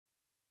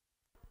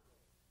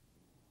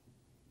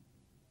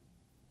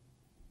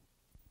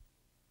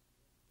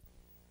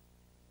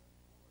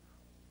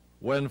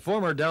When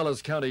former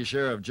Dallas County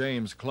Sheriff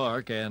James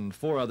Clark and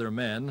 4 other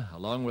men,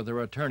 along with their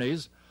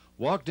attorneys,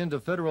 walked into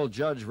federal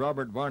judge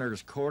Robert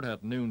Varner's court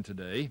at noon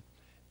today,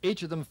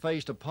 each of them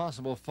faced a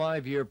possible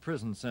 5-year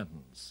prison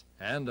sentence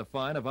and a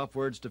fine of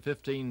upwards to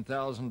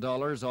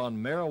 $15,000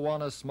 on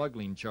marijuana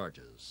smuggling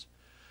charges.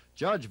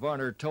 Judge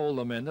Varner told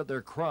the men that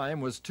their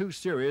crime was too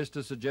serious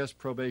to suggest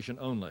probation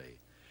only.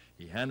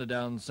 He handed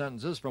down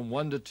sentences from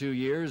 1 to 2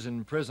 years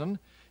in prison,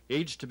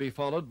 each to be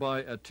followed by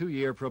a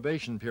 2-year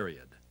probation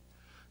period.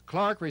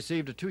 Clark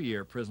received a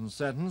 2-year prison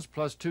sentence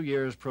plus 2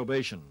 years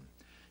probation.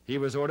 He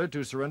was ordered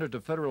to surrender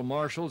to federal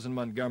marshals in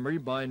Montgomery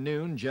by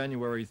noon,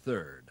 January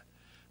 3rd.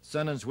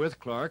 Sentenced with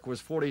Clark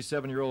was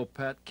 47-year-old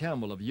Pat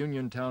Campbell of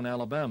Uniontown,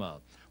 Alabama,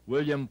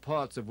 William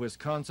Potts of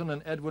Wisconsin,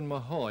 and Edwin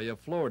Mahoy of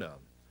Florida.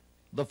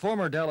 The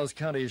former Dallas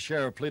County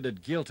Sheriff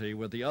pleaded guilty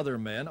with the other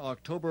men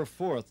October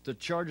 4th to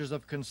charges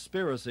of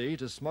conspiracy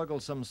to smuggle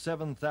some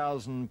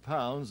 7,000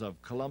 pounds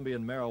of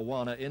Colombian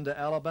marijuana into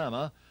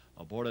Alabama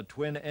aboard a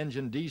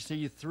twin-engine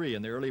DC-3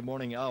 in the early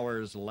morning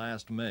hours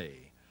last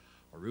May.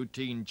 A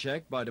routine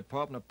check by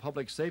Department of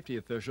Public Safety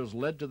officials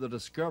led to the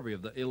discovery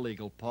of the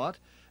illegal pot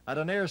at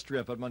an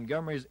airstrip at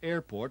Montgomery's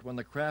airport when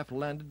the craft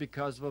landed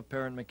because of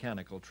apparent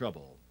mechanical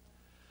trouble.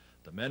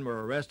 The men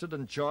were arrested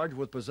and charged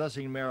with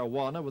possessing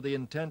marijuana with the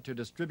intent to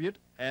distribute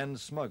and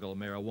smuggle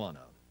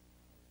marijuana.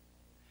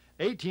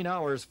 18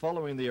 hours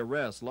following the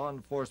arrest, law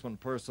enforcement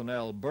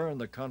personnel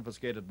burned the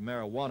confiscated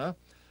marijuana,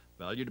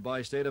 valued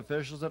by state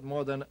officials at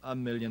more than $1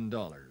 million.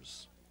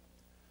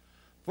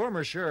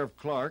 Former Sheriff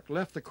Clark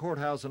left the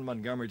courthouse in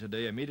Montgomery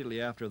today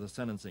immediately after the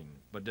sentencing,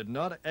 but did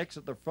not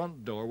exit the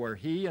front door where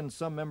he and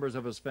some members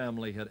of his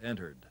family had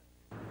entered.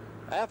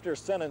 After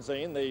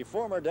sentencing, the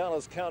former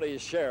Dallas County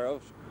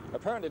Sheriff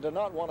apparently did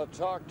not want to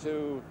talk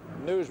to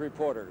news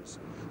reporters.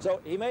 So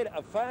he made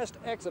a fast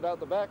exit out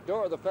the back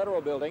door of the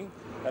federal building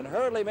and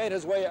hurriedly made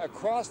his way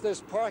across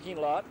this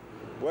parking lot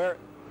where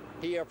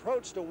he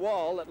approached a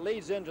wall that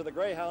leads into the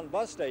Greyhound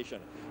bus station.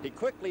 He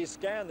quickly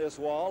scanned this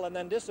wall and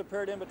then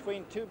disappeared in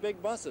between 2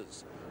 big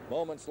buses.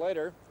 Moments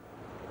later,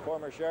 the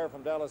former sheriff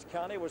from Dallas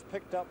County was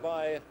picked up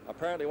by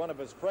apparently one of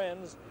his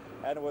friends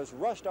and was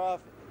rushed off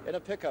in a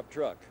pickup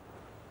truck.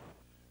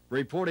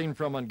 Reporting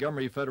from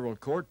Montgomery Federal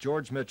Court,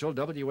 George Mitchell,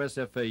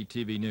 WSFA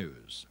TV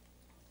News.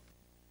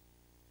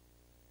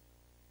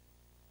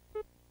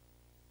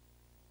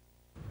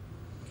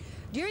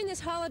 During this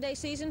holiday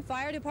season,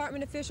 fire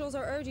department officials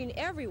are urging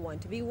everyone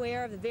to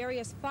beware of the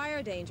various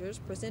fire dangers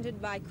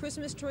presented by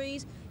Christmas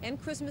trees and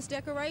Christmas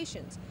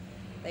decorations.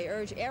 They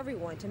urge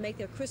everyone to make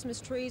their Christmas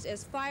trees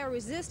as fire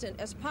resistant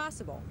as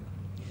possible.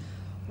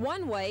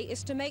 One way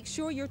is to make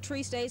sure your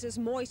tree stays as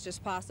moist as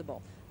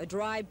possible. A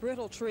dry,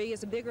 brittle tree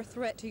is a bigger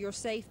threat to your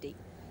safety.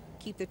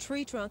 Keep the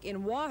tree trunk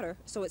in water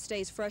so it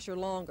stays fresher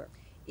longer.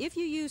 If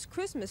you use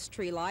Christmas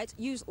tree lights,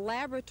 use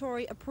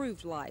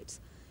laboratory-approved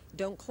lights.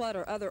 Don't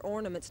clutter other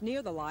ornaments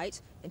near the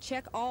lights, and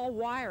check all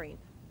wiring.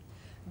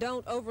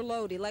 Don't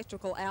overload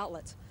electrical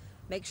outlets.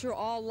 Make sure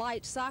all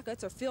light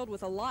sockets are filled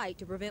with a light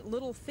to prevent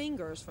little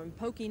fingers from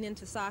poking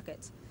into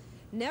sockets.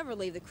 Never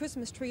leave the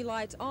Christmas tree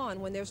lights on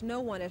when there's no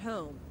one at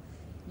home.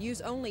 Use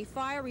only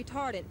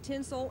fire-retardant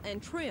tinsel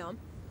and trim,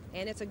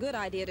 and it's a good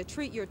idea to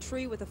treat your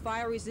tree with a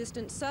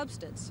fire-resistant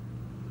substance.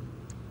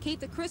 Keep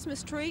the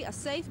Christmas tree a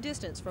safe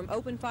distance from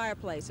open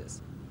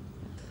fireplaces.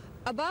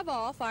 Above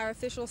all, fire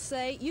officials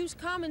say use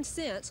common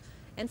sense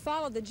and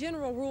follow the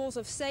general rules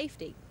of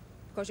safety,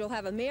 because you'll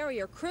have a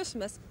merrier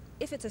Christmas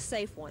if it's a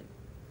safe one.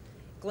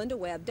 Glenda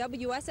Webb,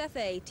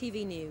 WSFA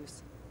TV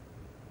News.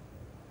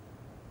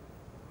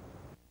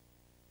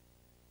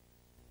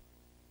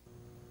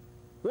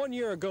 One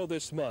year ago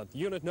this month,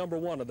 Unit Number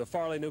 1 of the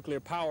Farley Nuclear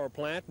Power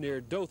Plant near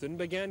Dothan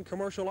began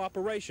commercial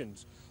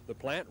operations. The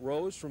plant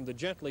rose from the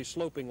gently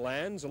sloping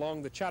lands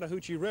along the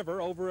Chattahoochee River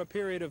over a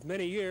period of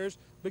many years,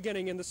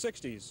 beginning in the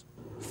 60s.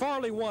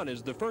 Farley 1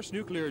 is the first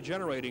nuclear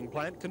generating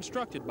plant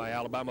constructed by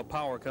Alabama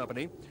Power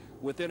Company.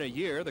 Within a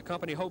year, the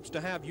company hopes to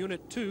have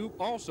Unit 2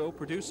 also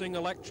producing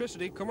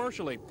electricity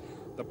commercially.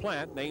 The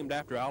plant, named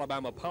after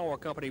Alabama Power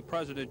Company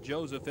President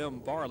Joseph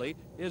M. Farley,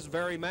 is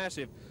very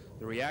massive.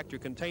 The reactor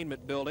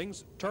containment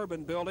buildings,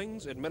 turbine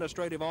buildings,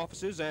 administrative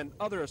offices, and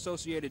other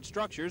associated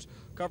structures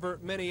cover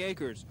many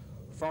acres.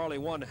 Farley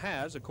 1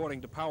 has, according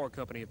to power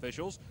company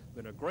officials,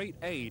 been a great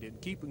aid in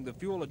keeping the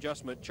fuel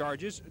adjustment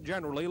charges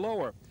generally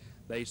lower.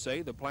 They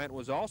say the plant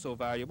was also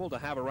valuable to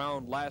have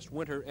around last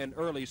winter and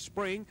early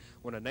spring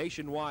when a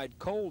nationwide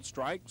coal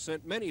strike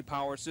sent many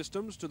power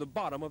systems to the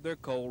bottom of their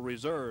coal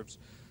reserves.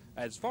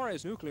 As far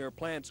as nuclear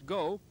plants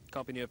go,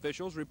 company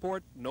officials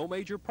report no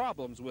major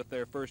problems with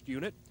their first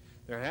unit.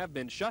 There have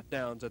been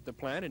shutdowns at the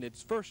plant in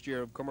its first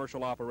year of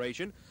commercial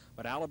operation,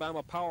 but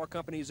Alabama Power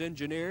Company's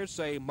engineers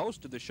say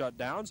most of the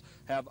shutdowns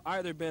have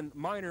either been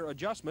minor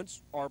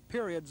adjustments or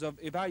periods of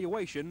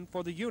evaluation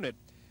for the unit.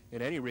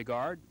 In any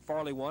regard,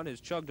 Farley 1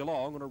 has chugged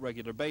along on a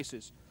regular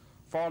basis.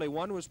 Farley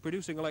 1 was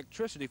producing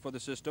electricity for the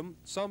system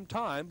some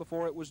time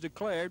before it was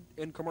declared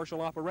in commercial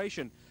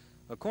operation.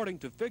 According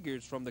to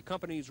figures from the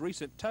company's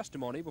recent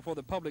testimony before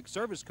the Public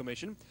Service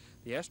Commission,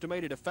 the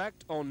estimated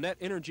effect on net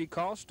energy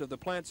cost of the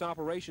plant's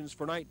operations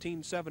for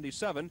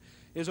 1977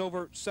 is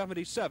over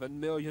 $77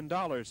 million.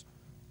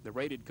 The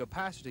rated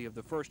capacity of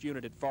the first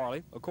unit at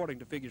Farley, according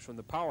to figures from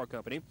the power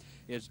company,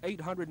 is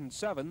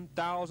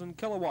 807,000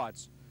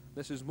 kilowatts.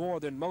 This is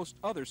more than most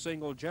other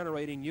single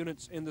generating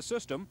units in the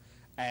system,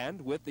 and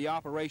with the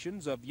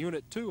operations of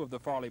Unit 2 of the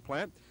Farley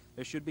plant,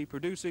 it should be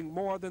producing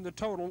more than the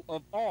total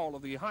of all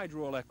of the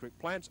hydroelectric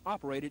plants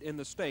operated in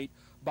the state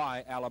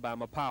by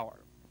Alabama Power.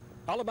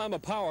 Alabama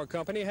Power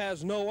Company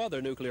has no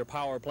other nuclear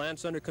power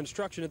plants under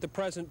construction at the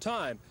present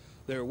time.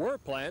 There were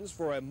plans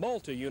for a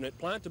multi-unit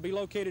plant to be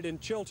located in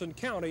Chilton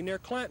County near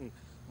Clanton,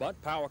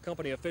 but power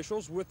company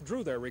officials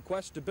withdrew their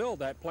request to build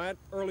that plant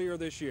earlier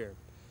this year.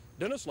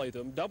 Dennis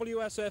Latham,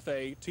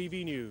 WSFA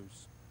TV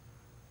News.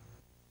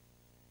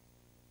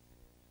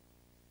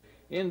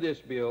 In this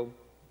bill,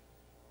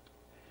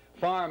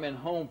 farm and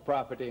home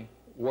property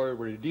were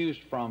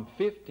reduced from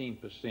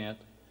 15%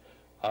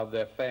 of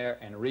their fair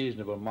and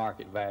reasonable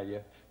market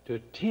value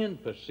to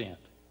 10%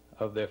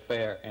 of their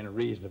fair and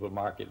reasonable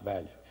market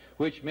value,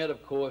 which meant,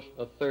 of course,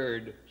 a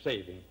third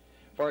saving.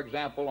 For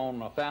example, on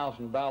a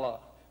 $1,000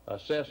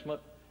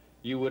 assessment,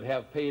 you would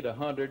have paid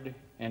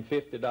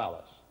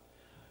 $150.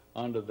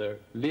 Under the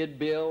lid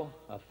bill,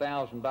 a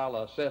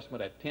 $1,000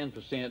 assessment at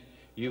 10%,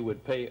 you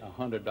would pay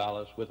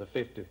 $100 with a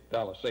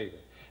 $50 saving.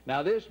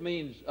 Now, this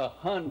means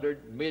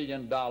 $100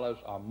 million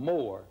or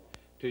more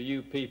to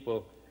you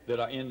people that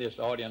are in this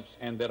audience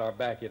and that are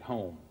back at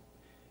home.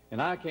 And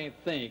I can't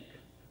think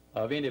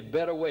of any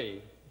better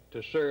way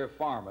to serve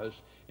farmers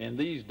in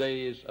these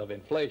days of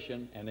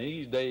inflation and in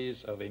these days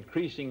of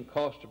increasing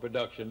cost of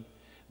production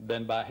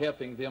than by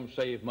helping them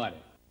save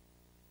money.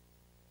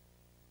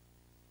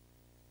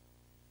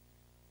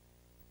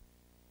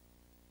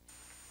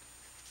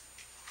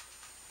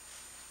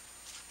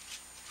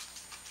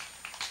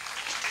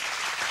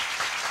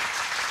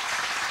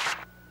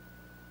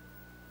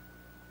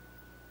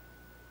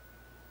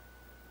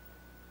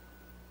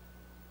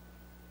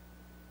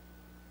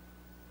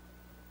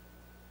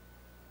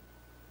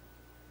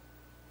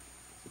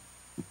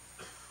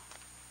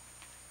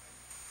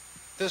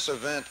 This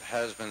event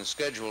has been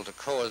scheduled to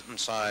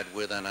coincide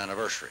with an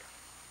anniversary.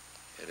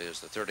 It is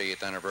the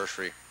 38th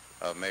anniversary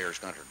of Mayor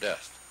Gunter's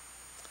death.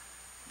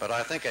 But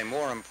I think a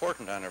more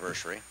important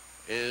anniversary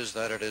is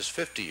that it is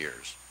 50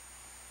 years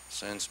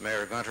since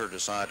Mayor Gunter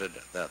decided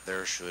that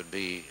there should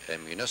be a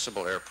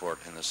municipal airport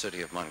in the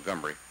city of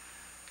Montgomery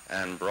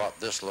and brought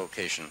this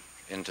location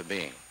into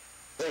being.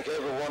 I think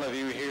every one of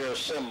you here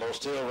assembled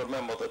still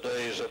remember the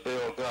days of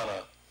Bill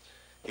Gunter.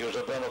 He was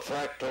a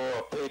benefactor,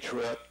 a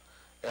patriot,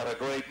 and a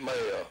great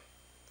mayor.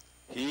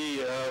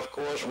 He, of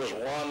course, was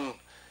one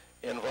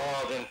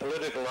involved in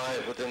political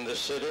life within the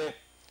city,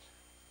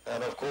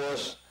 and of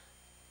course,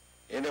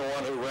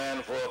 anyone who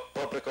ran for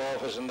public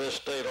office in this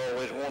state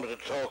always wanted to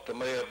talk to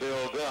Mayor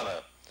Bill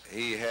Gunter.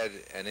 He had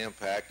an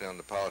impact on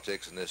the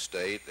politics in this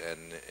state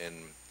and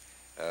in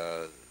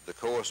the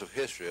course of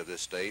history of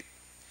this state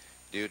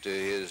due to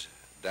his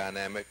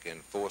dynamic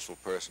and forceful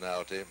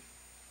personality,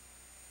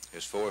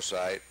 his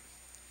foresight,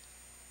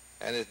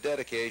 and his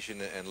dedication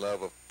and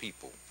love of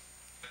people.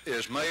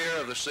 As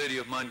mayor of the city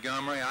of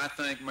Montgomery, I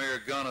think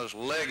Mayor Gunter's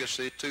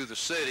legacy to the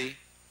city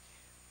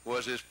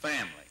was his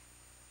family,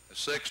 the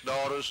 6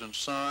 daughters and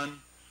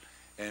son,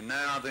 and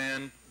now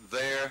then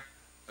their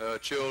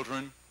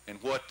children,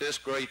 and what this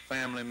great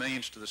family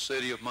means to the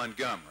city of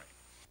Montgomery.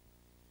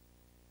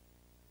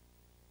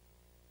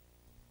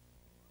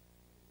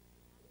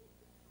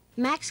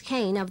 Max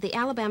Kane of the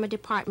Alabama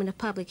Department of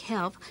Public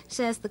Health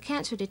says the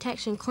Cancer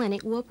Detection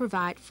Clinic will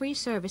provide free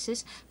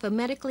services for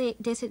medically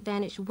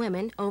disadvantaged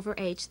women over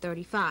age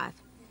 35.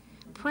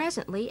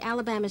 Presently,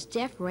 Alabama's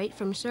death rate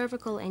from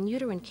cervical and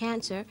uterine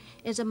cancer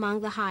is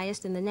among the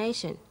highest in the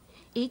nation.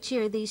 Each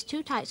year, these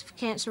two types of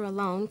cancer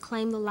alone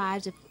claim the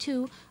lives of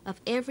 2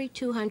 of every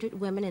 200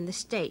 women in the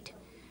state.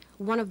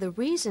 One of the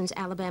reasons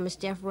Alabama's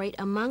death rate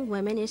among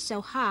women is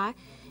so high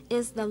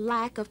is the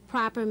lack of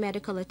proper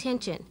medical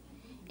attention.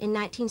 In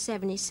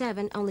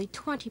 1977, only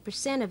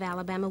 20% of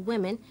Alabama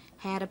women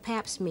had a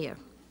pap smear.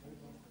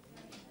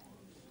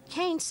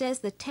 Kane says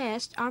the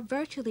tests are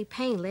virtually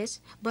painless,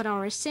 but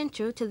are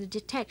essential to the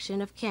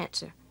detection of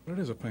cancer. It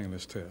is a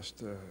painless test.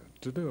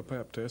 To do a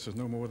pap test is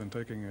no more than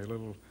taking a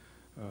little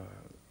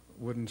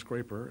wooden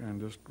scraper and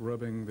just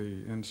rubbing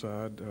the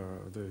inside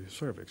the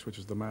cervix, which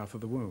is the mouth of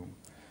the womb.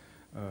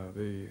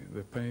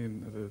 The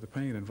pain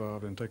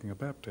involved in taking a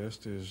pap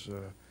test is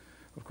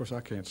of course,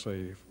 I can't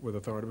say with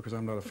authority because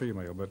I'm not a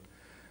female, but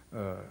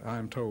I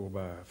am told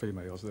by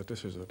females that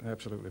this is an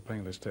absolutely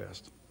painless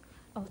test.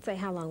 Oh, say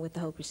how long would the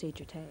whole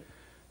procedure take?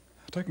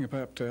 Taking a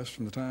pap test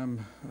from the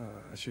time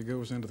she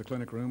goes into the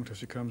clinic room till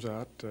she comes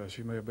out,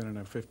 she may have been in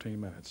there 15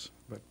 minutes,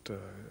 but the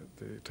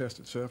test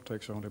itself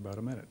takes only about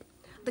a minute.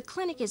 The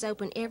clinic is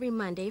open every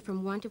Monday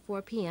from 1 to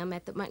 4 p.m.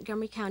 at the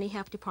Montgomery County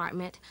Health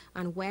Department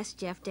on West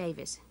Jeff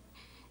Davis.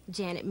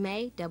 Janet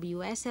May,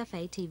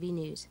 WSFA TV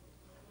News.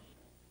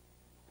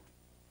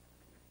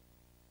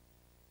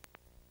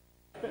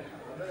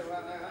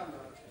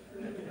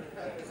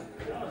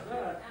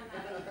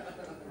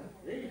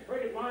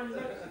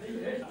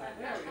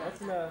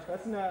 That's enough.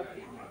 That's enough.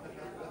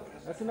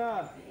 That's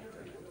enough.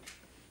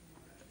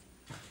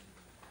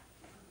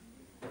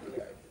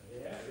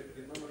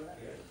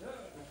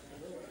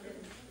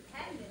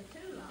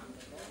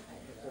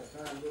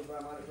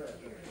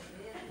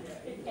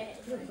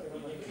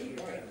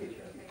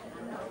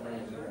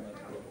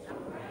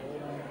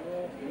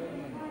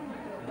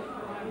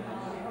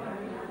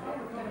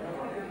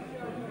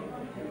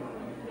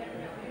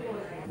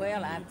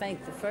 Well, I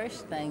think the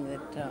first thing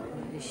that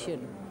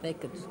they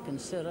could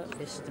consider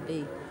is to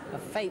be a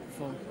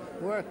faithful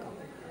worker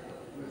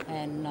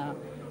and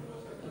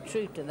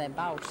true to their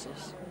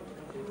bosses.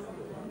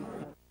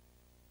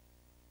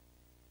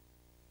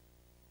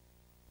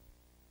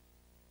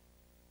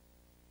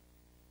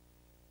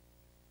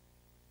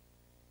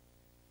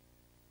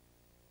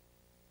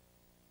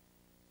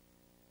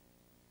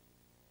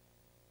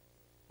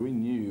 We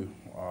knew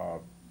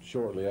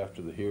shortly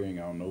after the hearing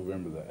on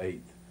November the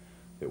 8th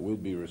that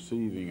we'd be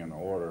receiving an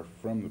order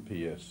from the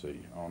PSC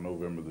on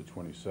November the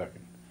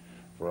 22nd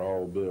for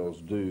all bills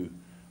due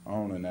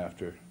on and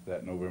after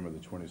that November the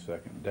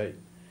 22nd date.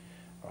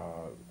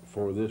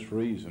 For this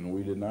reason,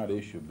 we did not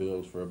issue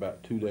bills for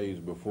about 2 days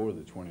before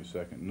the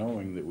 22nd,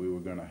 knowing that we were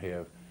going to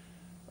have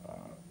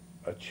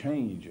a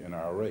change in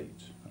our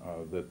rates,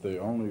 that the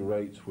only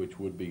rates which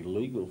would be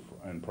legal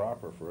and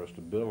proper for us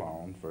to bill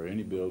on for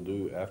any bill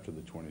due after the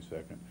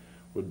 22nd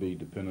would be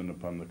dependent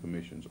upon the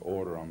Commission's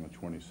order on the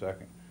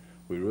 22nd.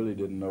 We really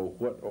didn't know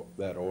what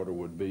that order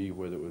would be,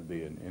 whether it would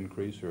be an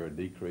increase or a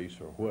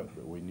decrease or what,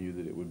 but we knew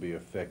that it would be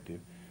effective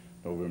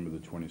November the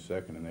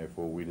 22nd, and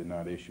therefore we did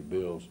not issue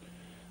bills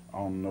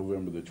on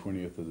November the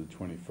 20th or the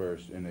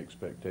 21st in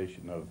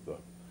expectation of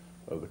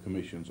the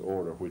Commission's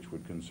order, which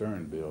would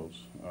concern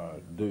bills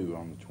due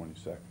on the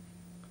 22nd.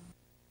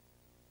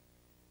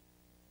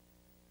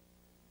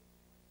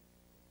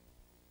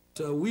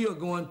 So we are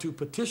going to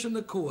petition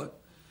the court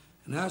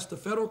and ask the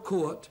federal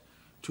court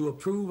to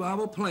approve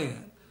our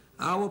plan.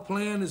 Our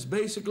plan is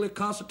basically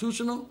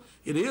constitutional.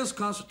 It is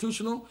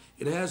constitutional.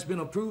 It has been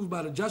approved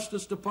by the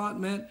Justice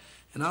Department,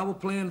 and our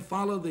plan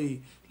follows the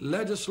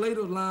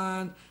legislative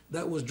line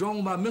that was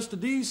drawn by Mr.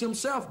 Dees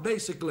himself,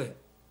 basically,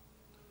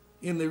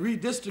 in the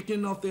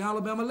redistricting of the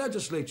Alabama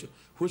legislature,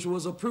 which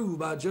was approved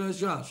by Judge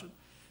Johnson.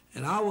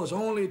 And I was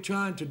only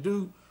trying to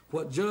do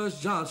what Judge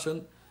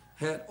Johnson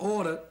had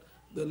ordered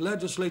the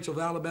legislature of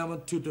Alabama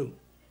to do.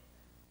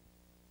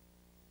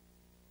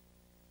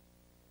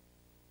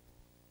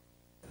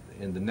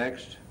 In the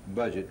next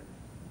budget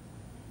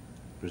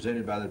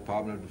presented by the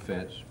Department of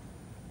Defense,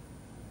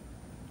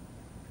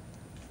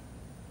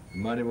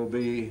 money will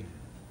be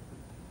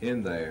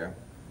in there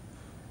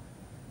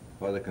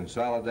for the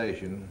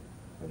consolidation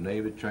of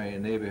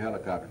Navy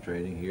helicopter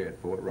training here at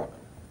Fort Rucker.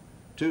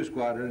 2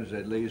 squadrons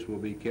at least will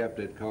be kept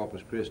at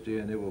Corpus Christi,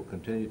 and it will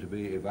continue to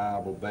be a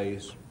viable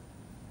base.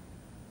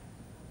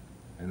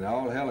 And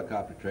all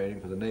helicopter training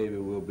for the Navy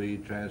will be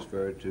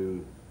transferred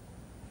to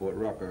Fort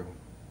Rucker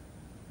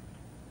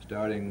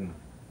starting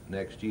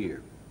next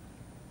year.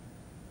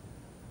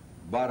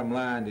 Bottom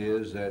line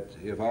is that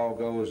if all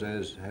goes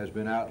as has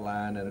been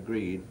outlined and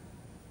agreed,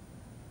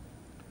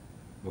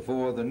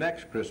 before the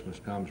next Christmas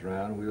comes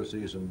around, we'll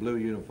see some blue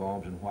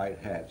uniforms and white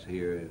hats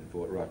here in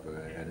Fort Rucker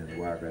and in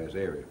the Wiregrass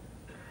area.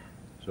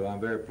 So I'm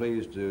very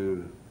pleased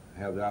to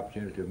have the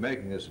opportunity of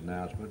making this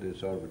announcement.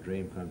 It's sort of a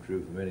dream come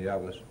true for many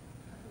of us,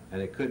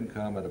 and it couldn't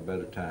come at a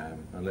better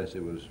time unless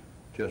it was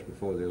just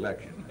before the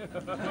election.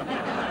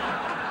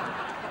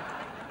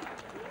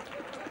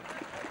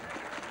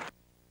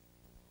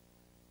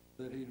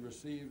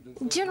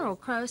 General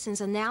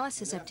Croson's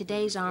analysis of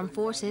today's armed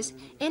forces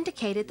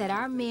indicated that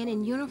our men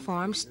in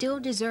uniform still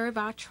deserve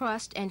our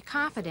trust and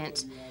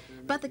confidence,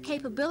 but the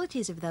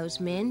capabilities of those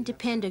men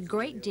depend a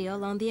great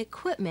deal on the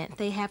equipment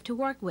they have to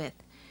work with.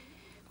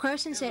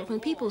 Croson said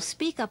when people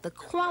speak of the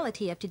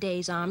quality of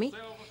today's Army,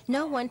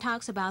 no one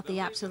talks about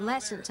the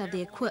obsolescence of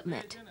the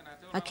equipment.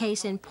 A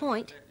case in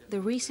point, the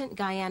recent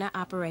Guyana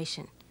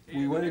operation.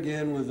 We went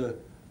again with a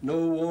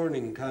no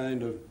warning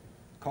kind of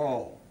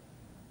call.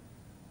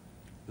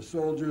 The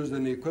soldiers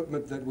and the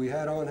equipment that we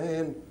had on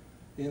hand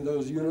in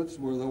those units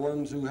were the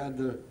ones who had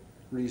to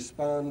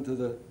respond to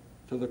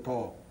the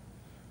call.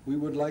 We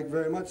would like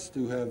very much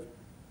to have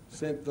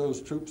sent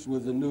those troops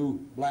with the new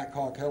Black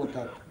Hawk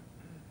helicopter,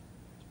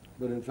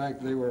 but in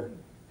fact they were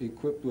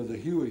equipped with a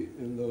Huey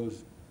in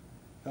those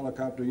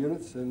helicopter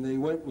units, and they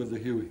went with the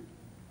Huey.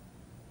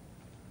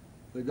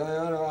 The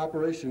Guyana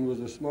operation was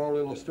a small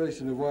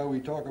illustration of why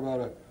we talk about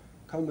a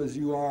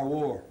come-as-you-are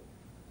war.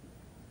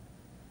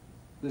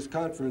 This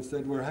conference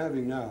that we're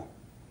having now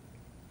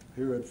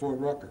here at Fort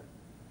Rucker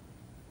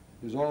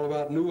is all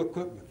about new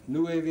equipment,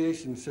 new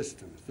aviation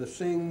systems, the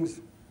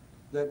things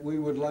that we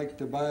would like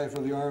to buy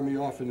for the Army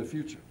off in the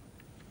future.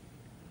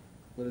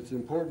 But it's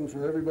important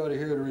for everybody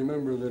here to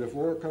remember that if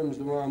war comes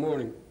tomorrow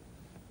morning,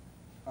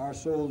 our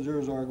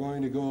soldiers are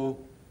going to go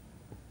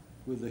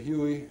with the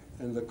Huey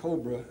and the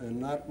Cobra and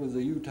not with the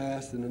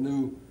UTAS and the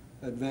new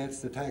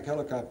advanced attack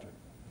helicopter.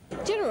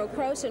 General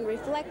Croson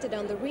reflected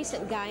on the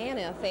recent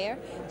Guyana affair,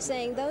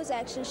 saying those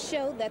actions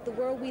show that the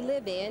world we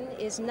live in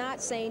is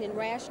not sane and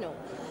rational.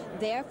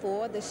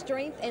 Therefore, the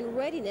strength and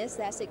readiness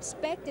that's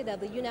expected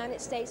of the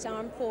United States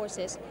Armed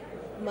Forces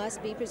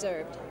must be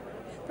preserved.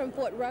 From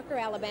Fort Rucker,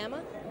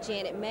 Alabama,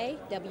 Janet May,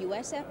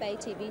 WSFA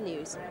TV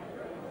News.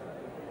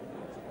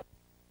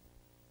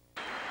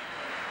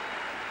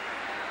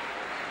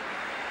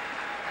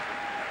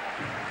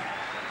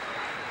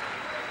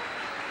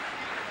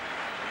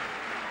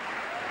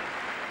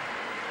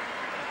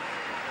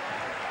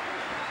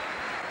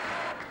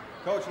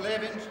 Coach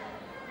Livings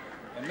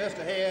and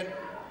Mr. Head,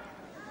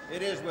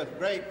 it is with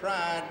great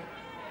pride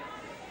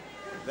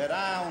that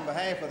I, on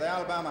behalf of the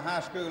Alabama High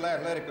School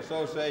Athletic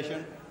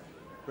Association,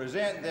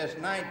 present this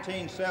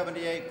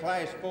 1978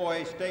 Class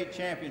 4A State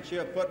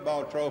Championship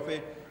football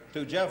trophy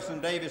to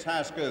Jefferson Davis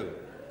High School.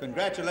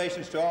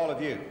 Congratulations to all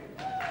of you.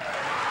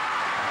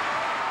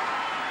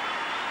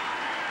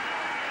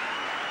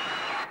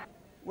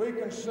 We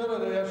consider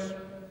this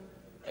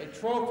a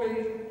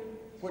trophy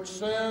which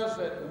says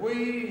that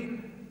we,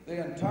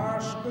 the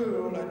entire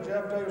school at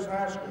Jeff Davis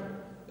High School,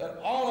 that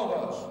all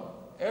of us,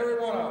 every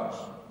one of us,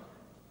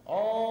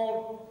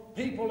 all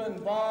people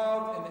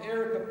involved in the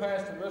area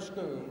capacity of this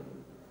school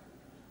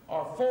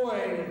are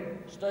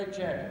 4A state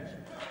champions.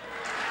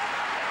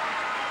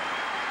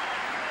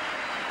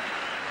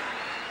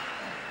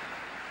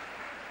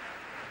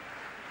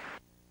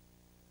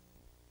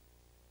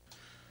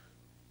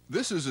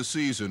 This is a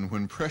season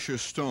when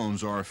precious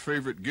stones are a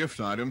favorite gift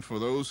item for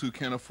those who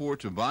can afford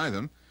to buy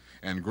them,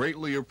 and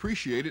greatly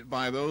appreciated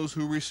by those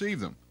who receive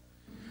them.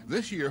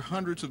 This year,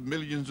 hundreds of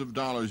millions of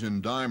dollars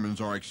in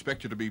diamonds are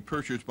expected to be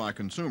purchased by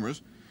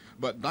consumers,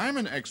 but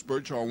diamond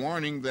experts are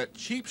warning that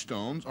cheap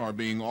stones are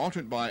being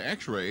altered by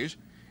X-rays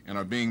and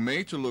are being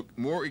made to look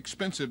more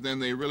expensive than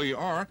they really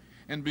are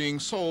and being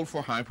sold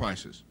for high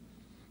prices.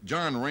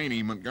 John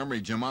Rainey,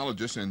 Montgomery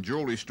gemologist and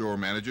jewelry store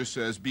manager,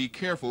 says be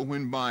careful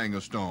when buying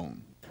a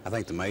stone. I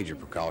think the major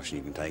precaution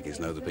you can take is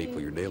know the people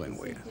you're dealing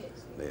with,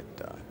 that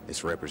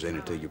it's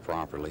represented to you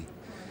properly,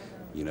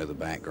 you know the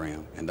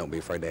background, and don't be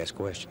afraid to ask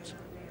questions.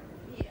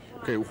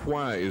 Okay,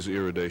 why is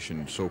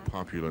iridation so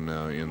popular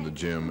now in the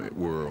gem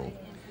world?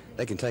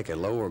 They can take a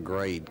lower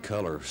grade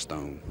color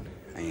stone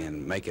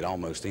and make it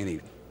almost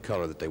any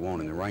color that they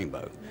want in the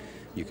rainbow.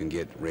 You can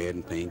get red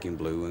and pink and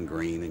blue and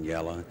green and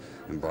yellow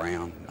and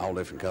brown, all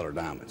different color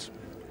diamonds.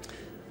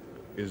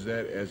 Is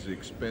that as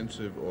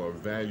expensive or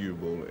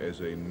valuable as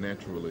a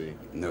naturally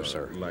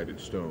lighted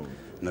stone?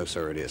 No,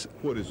 sir, it isn't.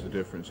 What is the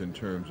difference in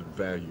terms of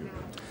value?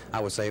 I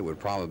would say it would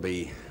probably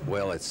be,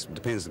 well, it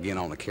depends again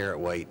on the carat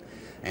weight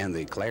and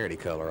the clarity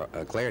color,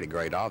 clarity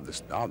grade of the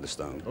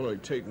stone. All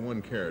right, take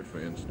 1 carat, for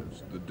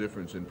instance, the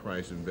difference in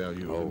price and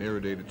value of an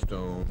iridated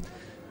stone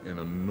and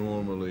a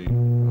normally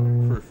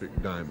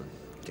perfect diamond.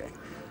 Okay.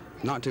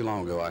 Not too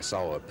long ago, I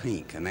saw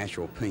a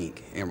natural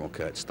pink emerald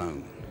cut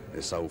stone.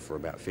 It sold for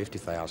about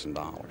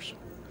 $50,000.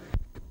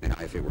 Now,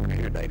 if it were an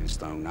iridated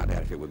stone, I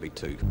doubt if it would be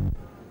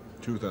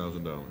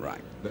 $2,000.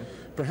 Right.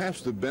 Perhaps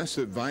the best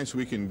advice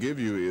we can give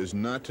you is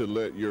not to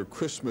let your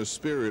Christmas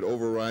spirit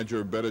override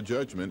your better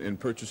judgment in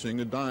purchasing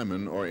a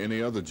diamond or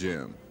any other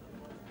gem.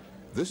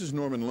 This is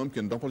Norman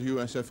Lumpkin,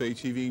 WSFA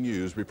TV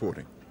News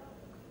reporting.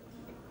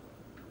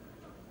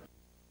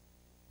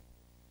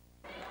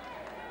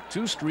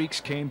 2 streaks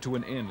came to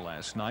an end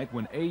last night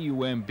when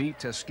AUM beat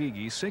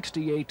Tuskegee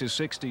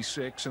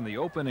 68-66 in the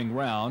opening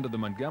round of the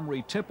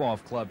Montgomery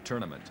Tip-Off Club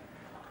tournament.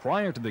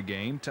 Prior to the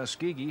game,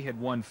 Tuskegee had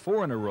won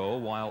 4 in a row,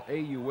 while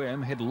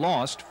AUM had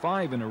lost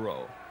 5 in a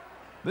row.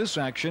 This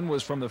action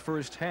was from the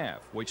first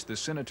half, which the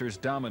Senators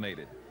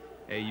dominated.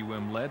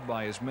 AUM led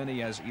by as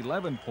many as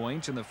 11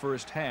 points in the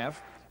first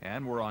half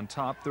and were on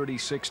top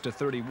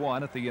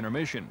 36-31 at the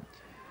intermission.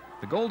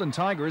 The Golden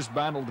Tigers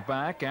battled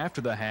back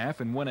after the half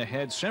and went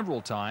ahead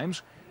several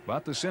times,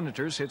 but the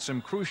Senators hit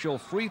some crucial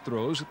free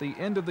throws at the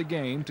end of the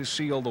game to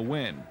seal the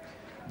win.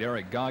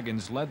 Derek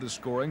Goggins led the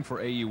scoring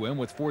for AUM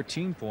with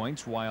 14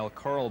 points, while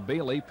Carl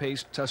Bailey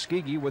paced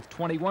Tuskegee with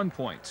 21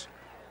 points.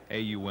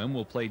 AUM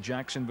will play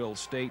Jacksonville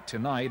State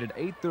tonight at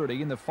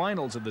 8:30 in the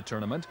finals of the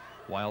tournament,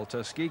 while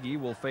Tuskegee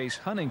will face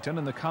Huntington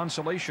in the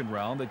consolation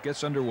round that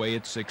gets underway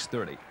at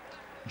 6:30.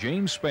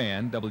 James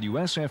Spann,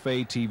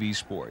 WSFA TV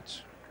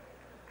Sports.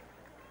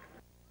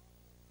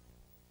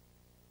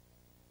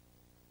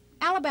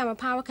 Alabama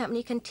Power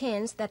Company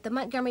contends that the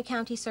Montgomery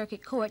County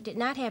Circuit Court did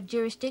not have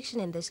jurisdiction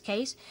in this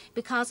case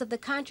because of the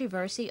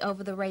controversy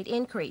over the rate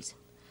increase.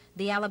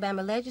 The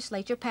Alabama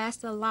legislature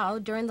passed a law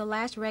during the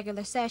last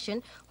regular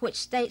session which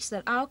states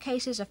that all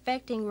cases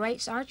affecting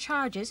rates or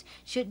charges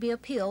should be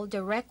appealed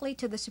directly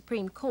to the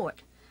Supreme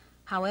Court.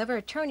 However,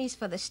 attorneys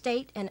for the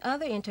state and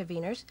other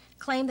interveners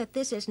claim that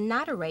this is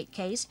not a rate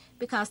case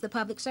because the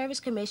Public Service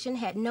Commission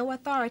had no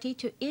authority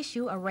to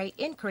issue a rate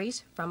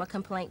increase from a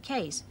complaint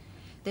case.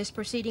 This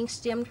proceeding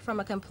stemmed from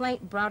a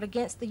complaint brought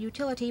against the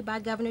utility by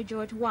Governor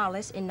George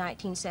Wallace in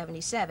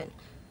 1977.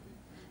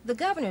 The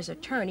governor's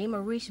attorney,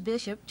 Maurice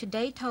Bishop,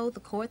 today told the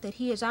court that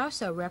he is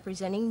also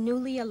representing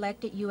newly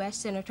elected U.S.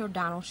 Senator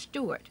Donald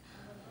Stewart.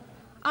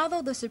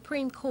 Although the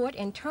Supreme Court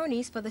and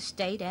attorneys for the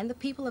state and the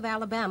people of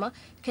Alabama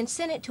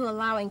consented to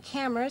allowing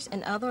cameras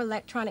and other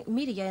electronic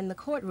media in the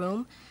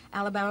courtroom,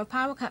 Alabama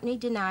Power Company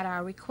denied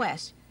our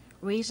request.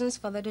 Reasons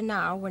for the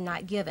denial were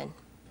not given.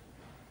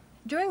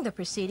 During the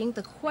proceeding,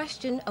 the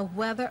question of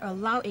whether a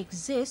law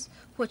exists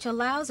which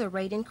allows a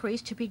rate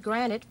increase to be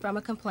granted from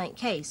a complaint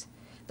case.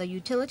 The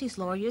utilities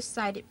lawyers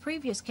cited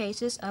previous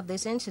cases of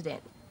this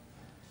incident.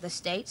 The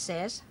state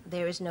says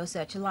there is no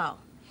such law.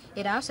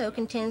 It also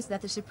contends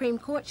that the Supreme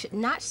Court should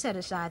not set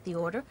aside the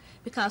order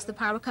because the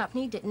power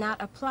company did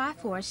not apply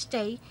for a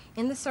stay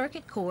in the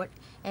circuit court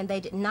and they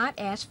did not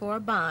ask for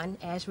a bond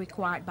as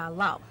required by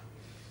law.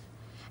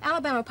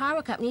 Alabama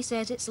Power Company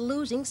says it's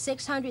losing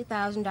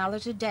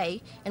 $600,000 a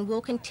day and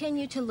will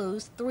continue to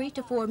lose $3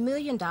 to $4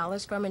 million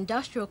from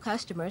industrial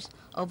customers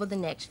over the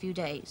next few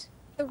days.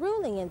 The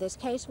ruling in this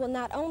case will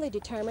not only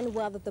determine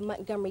whether the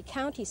Montgomery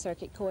County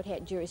Circuit Court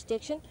had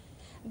jurisdiction,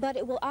 but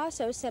it will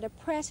also set a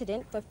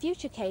precedent for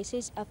future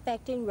cases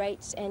affecting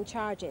rates and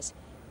charges.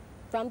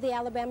 From the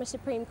Alabama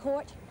Supreme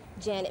Court,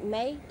 Janet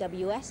May,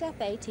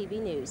 WSFA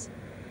TV News.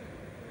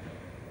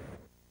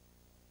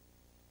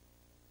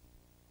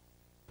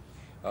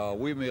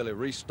 We're merely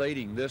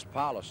restating this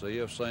policy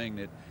of saying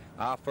that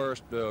our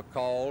first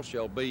call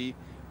shall be,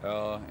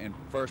 and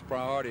first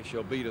priority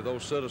shall be to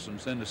those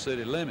citizens in the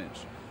city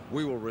limits.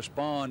 We will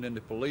respond in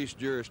the police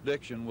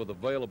jurisdiction with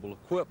available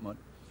equipment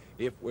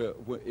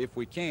if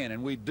we can,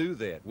 and we do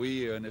that.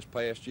 We, in this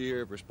past year,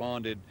 have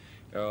responded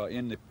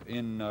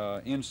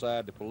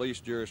inside the police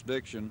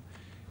jurisdiction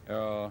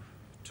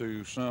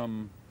to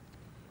some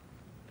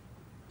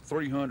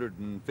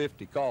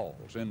 350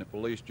 calls in the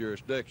police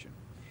jurisdiction.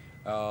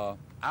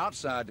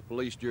 Outside the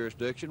police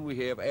jurisdiction,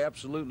 we have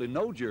absolutely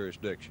no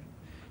jurisdiction.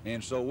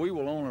 And so we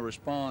will only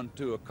respond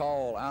to a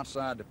call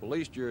outside the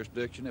police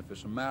jurisdiction if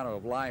it's a matter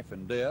of life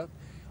and death,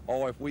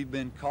 or if we've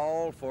been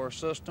called for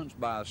assistance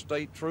by a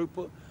state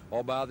trooper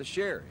or by the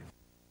sheriff.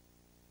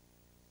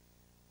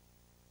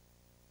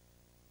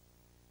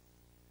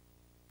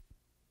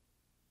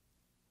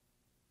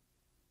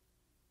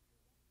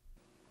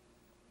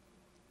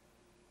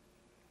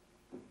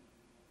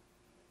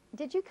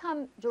 Did you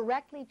come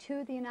directly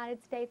to the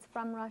United States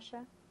from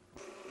Russia?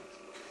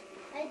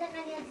 Okay,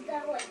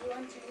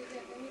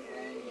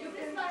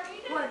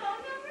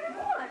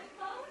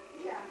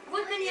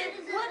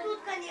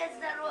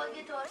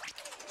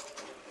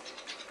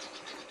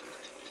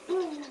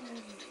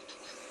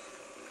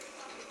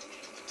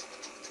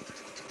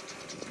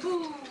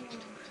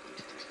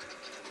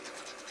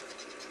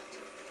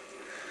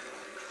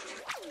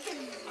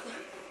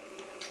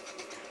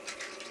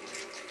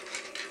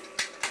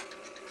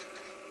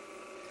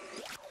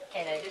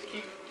 now just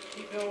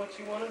keep doing what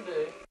you want to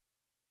do.